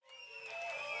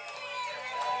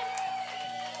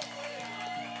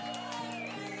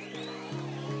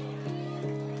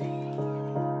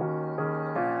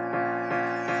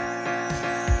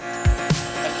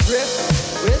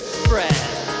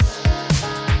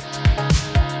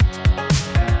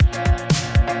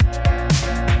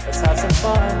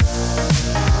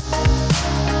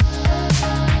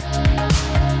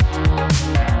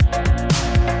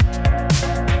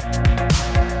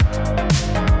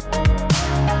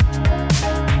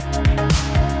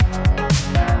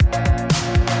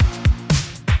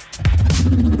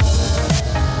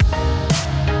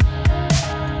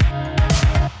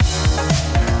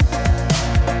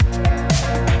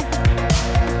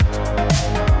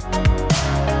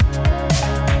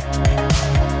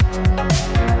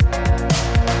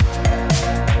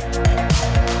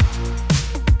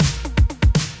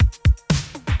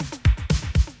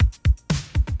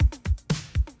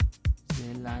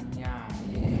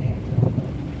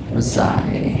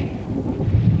Bzai,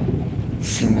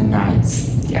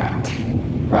 Semenajskat,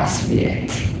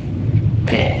 Rasviet,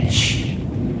 Pech,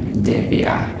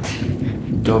 Deviat,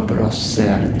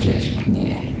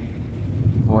 Dobrosrdečne,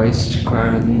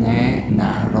 Vojskerne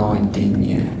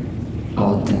narodiny,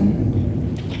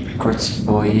 Odin,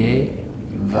 Kurzvoje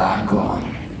Vagon.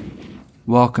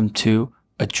 Welcome to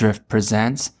Adrift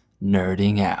Presents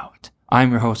Nerding Out.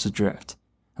 I'm your host Adrift,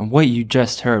 and what you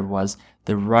just heard was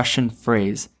the Russian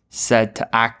phrase said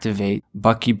to activate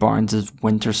Bucky Barnes'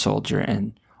 Winter Soldier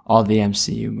in all the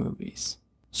MCU movies.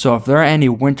 So if there are any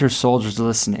Winter Soldiers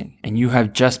listening and you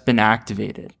have just been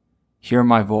activated, hear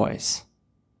my voice.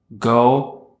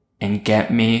 Go and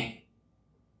get me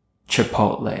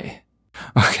Chipotle.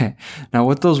 Okay, now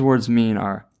what those words mean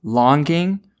are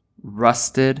longing,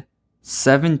 rusted,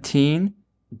 17,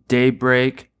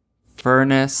 daybreak,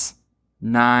 furnace,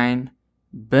 9,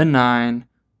 benign,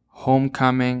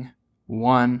 homecoming,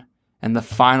 1, and the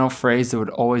final phrase that would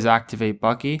always activate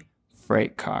Bucky,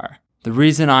 freight car. The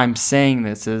reason I'm saying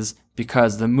this is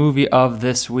because the movie of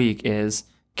this week is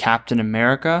Captain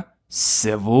America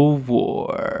Civil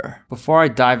War. Before I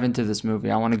dive into this movie,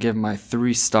 I want to give my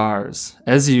 3 stars,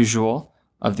 as usual,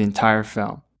 of the entire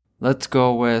film. Let's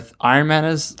go with Iron Man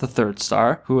as the 3rd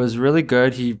star, who was really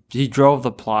good. He drove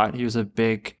the plot. He was a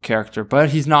big character, but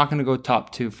he's not going to go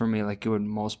top 2 for me like it would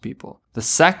most people. The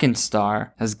 2nd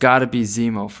star has got to be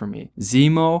Zemo for me.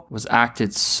 Zemo was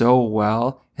acted so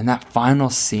well, and that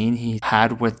final scene he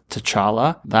had with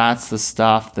T'Challa, that's the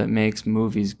stuff that makes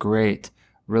movies great.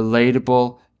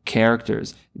 Relatable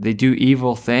characters. They do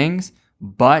evil things,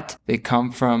 but they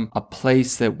come from a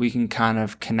place that we can kind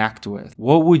of connect with.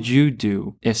 What would you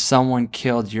do if someone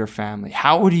killed your family?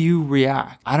 How would you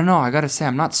react? I don't know. I gotta say,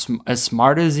 I'm not as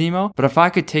smart as Zemo, but if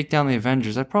I could take down the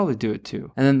Avengers, I'd probably do it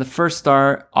too. And then the 1st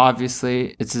star,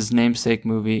 obviously, it's his namesake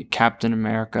movie, Captain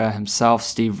America himself,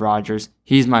 Steve Rogers.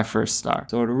 He's my 1st star.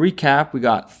 So to recap, we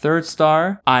got 3rd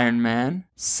star, Iron Man.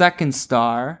 2nd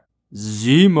star,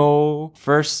 Zemo.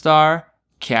 1st star,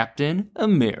 Captain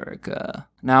America.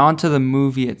 Now onto the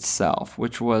movie itself,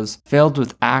 which was filled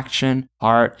with action,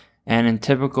 heart, and in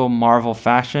typical Marvel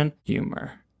fashion,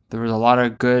 humor. There was a lot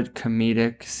of good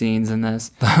comedic scenes in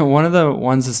this. One of the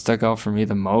ones that stuck out for me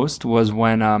the most was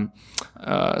when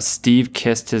Steve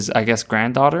kissed his, I guess,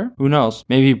 granddaughter. Who knows?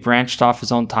 Maybe he branched off his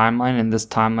own timeline. In this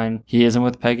timeline, he isn't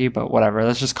with Peggy, but whatever.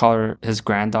 Let's just call her his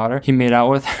granddaughter. He made out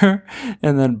with her,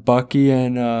 and then Bucky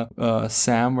and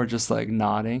Sam were just like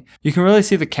nodding. You can really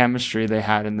see the chemistry they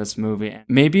had in this movie.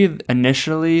 Maybe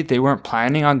initially they weren't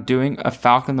planning on doing a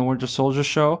Falcon the Winter Soldier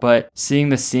show, but seeing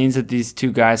the scenes that these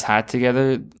 2 guys had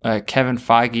together, Kevin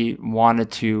Feige wanted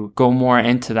to go more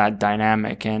into that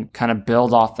dynamic and kind of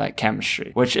build off that chemistry,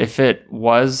 which if it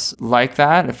was like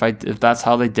that, if that's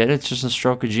how they did it, it's just a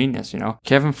stroke of genius, you know?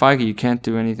 Kevin Feige, you can't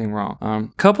do anything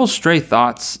wrong. Couple stray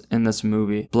thoughts in this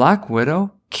movie. Black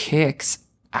Widow kicks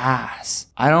ass.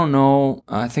 I don't know.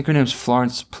 I think her name's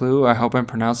Florence Pugh. I hope I'm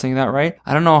pronouncing that right.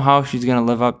 I don't know how she's going to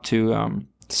live up to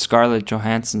Scarlett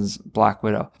Johansson's Black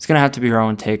Widow. It's going to have to be her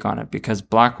own take on it because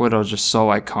Black Widow is just so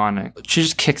iconic. She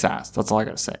just kicks ass. That's all I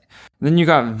got to say. And then you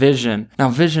got Vision. Now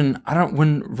Vision,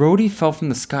 when Rhodey fell from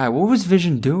the sky, what was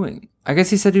Vision doing? I guess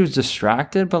he said he was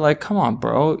distracted, but like, come on,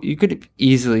 bro. You could have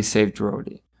easily saved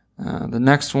Rhodey. The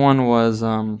next one was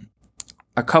a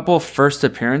couple of first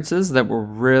appearances that were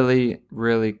really,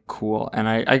 really cool. And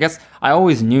I guess I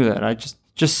always knew that. I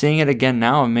just seeing it again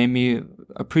now, it made me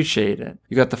appreciate it.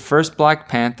 You got the first Black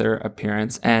Panther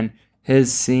appearance and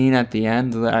his scene at the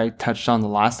end that I touched on the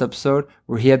last episode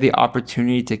where he had the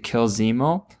opportunity to kill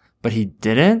Zemo, but he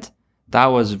didn't. That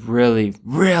was really,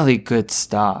 really good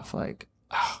stuff. Like,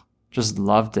 just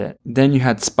loved it. Then you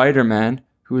had Spider-Man,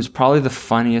 who was probably the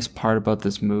funniest part about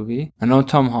this movie. I know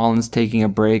Tom Holland's taking a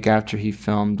break after he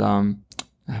filmed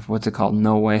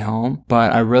No Way Home,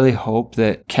 but I really hope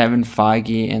that Kevin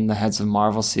Feige and the heads of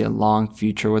Marvel see a long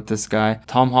future with this guy.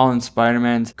 Tom Holland's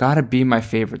Spider-Man's gotta be my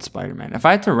favorite Spider-Man. If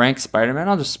I had to rank Spider-Man,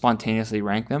 I'll just spontaneously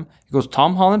rank them. It goes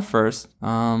Tom Holland first.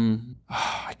 I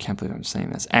can't believe I'm saying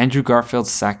this. Andrew Garfield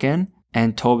second,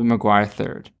 and Tobey Maguire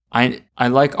third. I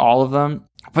like all of them,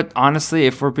 but honestly,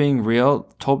 if we're being real,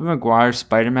 Tobey Maguire's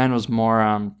Spider-Man was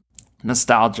more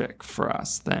nostalgic for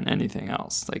us than anything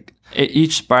else. Like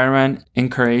each Spider-Man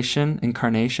incarnation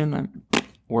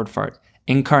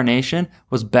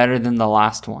was better than the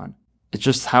last one. It's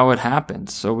just how it happened.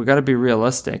 So we got to be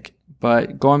realistic.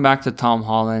 But going back to Tom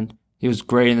Holland, he was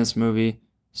great in this movie.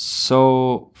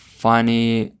 So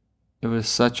funny.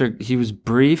 He was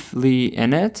briefly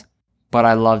in it, but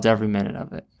I loved every minute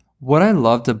of it. What I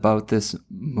loved about this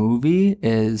movie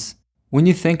is when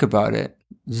you think about it,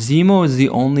 Zemo is the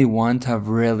only one to have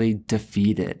really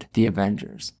defeated the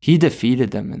Avengers. He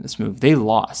defeated them in this movie. They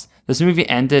lost. This movie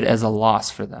ended as a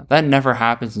loss for them. That never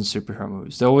happens in superhero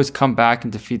movies. They always come back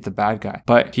and defeat the bad guy.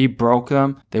 But he broke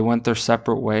them. They went their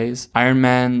separate ways. Iron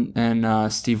Man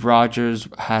and Steve Rogers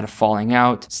had a falling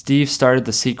out. Steve started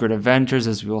the Secret Avengers,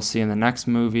 as we'll see in the next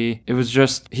movie. It was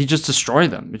just, he just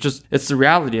destroyed them. It's the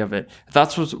reality of it.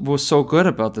 That's what was so good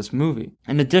about this movie.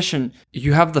 In addition,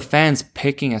 you have the fans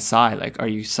picking a side. Like, are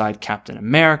you side Captain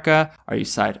America? Are you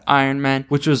side Iron Man?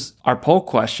 Which was our poll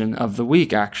question of the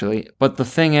week, actually. But the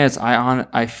thing is,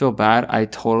 I feel bad. I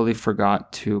totally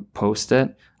forgot to post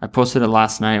it. I posted it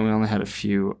last night and we only had a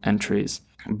few entries.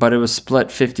 But it was split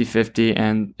 50-50.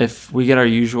 And if we get our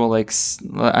usual,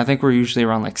 I think we're usually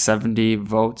around 70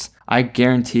 votes. I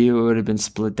guarantee you it would have been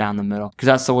split down the middle because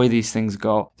that's the way these things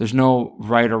go. There's no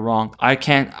right or wrong. I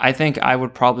think I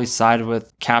would probably side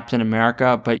with Captain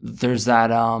America, but there's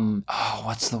that,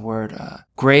 what's the word?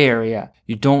 Gray area.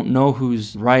 You don't know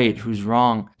who's right, who's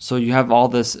wrong. So you have all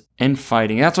this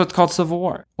infighting. That's what's called Civil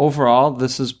War. Overall,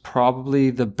 this is probably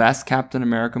the best Captain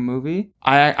America movie.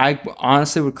 I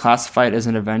honestly would classify it as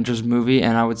an Avengers movie,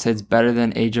 and I would say it's better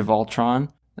than Age of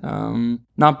Ultron.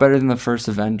 Not better than the first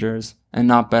Avengers and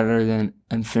not better than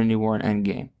Infinity War and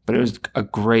Endgame, but it was a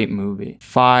great movie.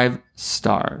 5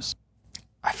 stars.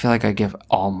 I feel like I give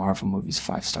all Marvel movies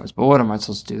 5 stars, but what am I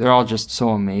supposed to do? They're all just so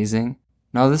amazing.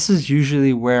 Now, this is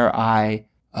usually where I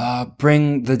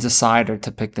bring the decider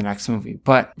to pick the next movie,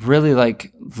 but really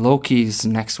Loki's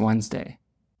next Wednesday.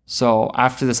 So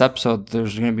after this episode,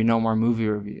 there's going to be no more movie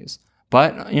reviews.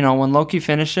 But, when Loki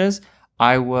finishes,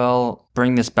 I will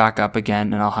bring this back up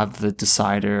again and I'll have the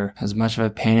decider. As much of a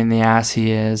pain in the ass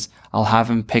he is, I'll have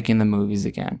him picking the movies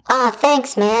again. Aw,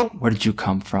 thanks, man. Where did you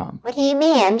come from? What do you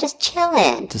mean? I'm just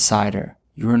chilling. Decider,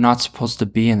 you were not supposed to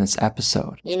be in this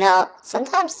episode.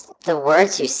 Sometimes the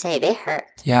words you say, they hurt.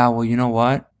 Yeah, well, you know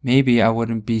what? Maybe I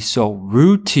wouldn't be so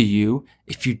rude to you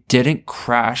if you didn't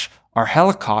crash our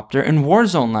helicopter in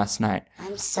Warzone last night.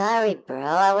 I'm sorry, bro.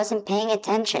 I wasn't paying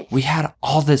attention. We had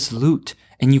all this loot.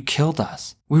 And you killed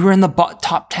us. We were in the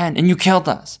top 10 and you killed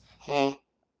us. Hey.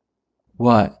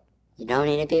 What? You don't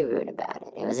need to be rude about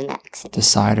it. It was an accident.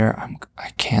 Decider, I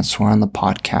can't swear on the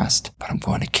podcast, but I'm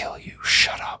going to kill you.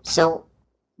 Shut up. So,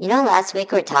 last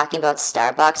week we were talking about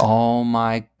Starbucks. Oh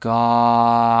my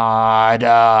god.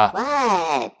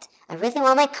 What? I really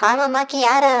want my caramel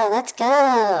macchiato. Let's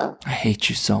go. I hate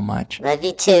you so much. Love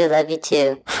you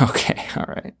too. Okay,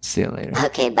 alright. See you later.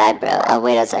 Okay, bye, bro. I'll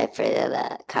wait outside for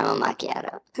the caramel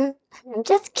macchiato. I'm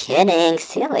just kidding.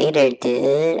 See you later,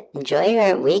 dude. Enjoy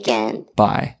your weekend.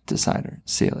 Bye, Decider.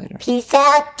 See you later. Peace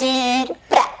out, dude.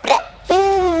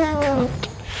 God.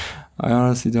 I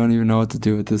honestly don't even know what to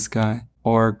do with this guy.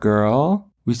 Or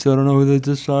girl. We still don't know who the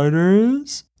Decider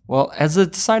is? Well, as the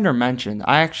Decider mentioned,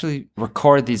 I actually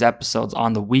record these episodes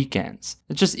on the weekends.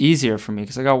 It's just easier for me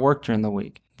because I got work during the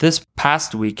week. This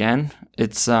past weekend,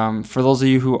 it's for those of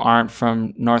you who aren't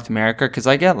from North America, because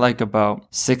I get about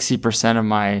 60% of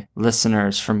my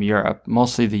listeners from Europe,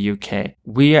 mostly the UK.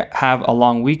 We have a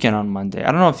long weekend on Monday.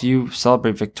 I don't know if you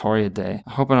celebrate Victoria Day.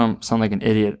 I hope I don't sound like an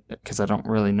idiot because I don't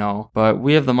really know. But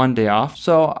we have the Monday off,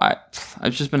 so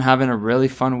I've just been having a really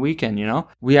fun weekend,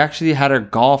 We actually had our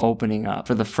golf opening up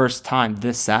for the first time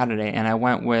this Saturday, and I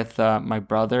went with my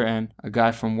brother and a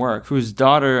guy from work whose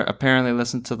daughter apparently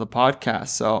listened to the podcast.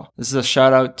 So this is a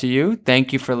shout out to you.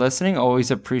 Thank you for listening.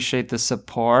 Always appreciate the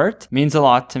support. Means a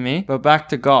lot to me. But back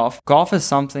to golf. Golf is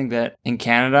something that in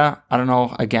Canada, I don't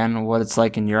know again what it's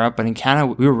like in Europe, but in Canada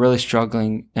we were really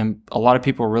struggling and a lot of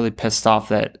people were really pissed off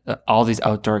that all these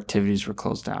outdoor activities were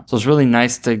closed down. So it's really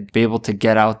nice to be able to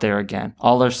get out there again.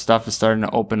 All their stuff is starting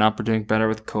to open up. We're doing better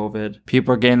with COVID.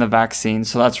 People are getting the vaccine,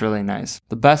 so that's really nice.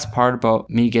 The best part about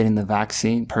me getting the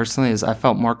vaccine personally is I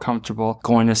felt more comfortable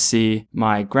going to see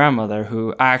my grandmother,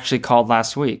 who I actually called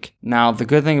last week. Now, the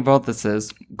good thing about this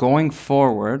is going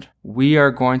forward, we are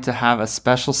going to have a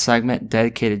special segment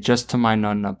dedicated just to my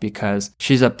nonna because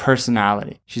she's a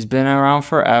personality. She's been around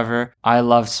forever. I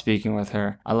love speaking with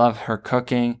her. I love her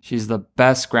cooking. She's the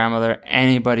best grandmother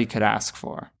anybody could ask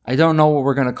for. I don't know what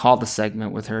we're going to call the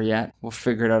segment with her yet. We'll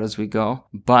figure it out as we go.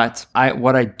 But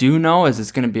what I do know is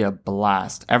it's going to be a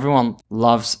blast. Everyone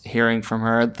loves hearing from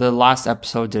her. The last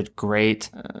episode did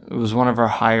great. It was one of our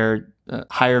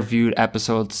higher viewed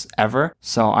episodes ever.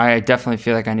 So I definitely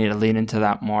feel like I need to lean into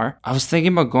that more. I was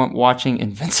thinking about watching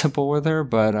Invincible with her,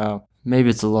 but maybe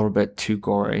it's a little bit too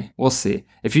gory. We'll see.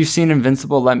 If you've seen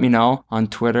Invincible, let me know on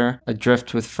Twitter,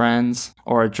 Adrift with Friends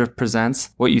or Adrift Presents,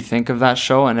 what you think of that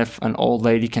show and if an old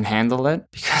lady can handle it,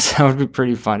 because that would be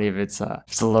pretty funny if it's a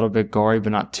little bit gory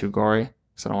but not too gory.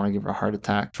 because I don't want to give her a heart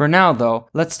attack. For now, though,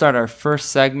 let's start our first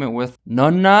segment with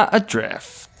Nonna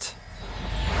Adrift.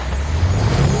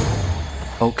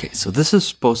 Okay, so this is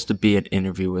supposed to be an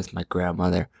interview with my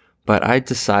grandmother, but I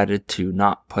decided to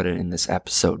not put it in this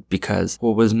episode because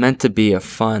what was meant to be a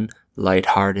fun,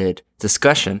 lighthearted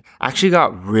discussion actually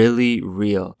got really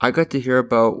real. I got to hear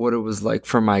about what it was like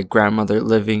for my grandmother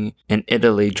living in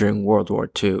Italy during World War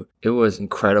II. It was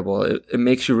incredible. It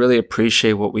makes you really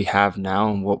appreciate what we have now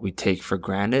and what we take for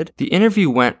granted. The interview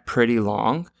went pretty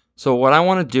long, so what I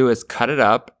want to do is cut it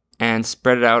up and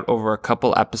spread it out over a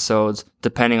couple episodes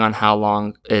depending on how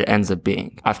long it ends up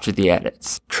being after the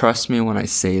edits. Trust me when I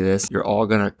say this, you're all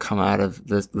gonna come out of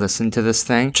this, listen to this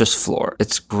thing, just floored.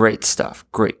 It's great stuff.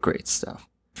 Great stuff.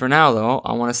 For now though,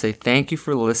 I want to say thank you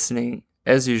for listening.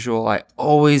 As usual, I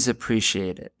always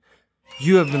appreciate it.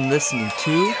 You have been listening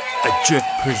to Adrift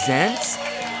Presents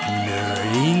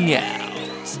Nerding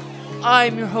Out.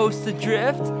 I'm your host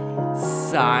Adrift,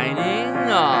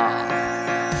 signing off.